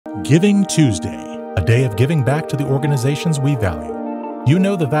Giving Tuesday, a day of giving back to the organizations we value. You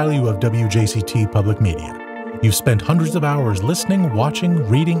know the value of WJCT Public Media. You've spent hundreds of hours listening, watching,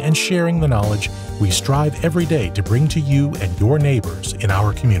 reading, and sharing the knowledge we strive every day to bring to you and your neighbors in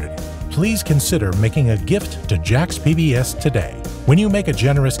our community. Please consider making a gift to Jax PBS today. When you make a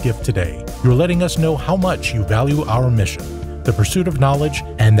generous gift today, you're letting us know how much you value our mission, the pursuit of knowledge,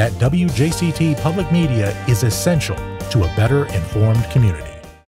 and that WJCT Public Media is essential to a better informed community.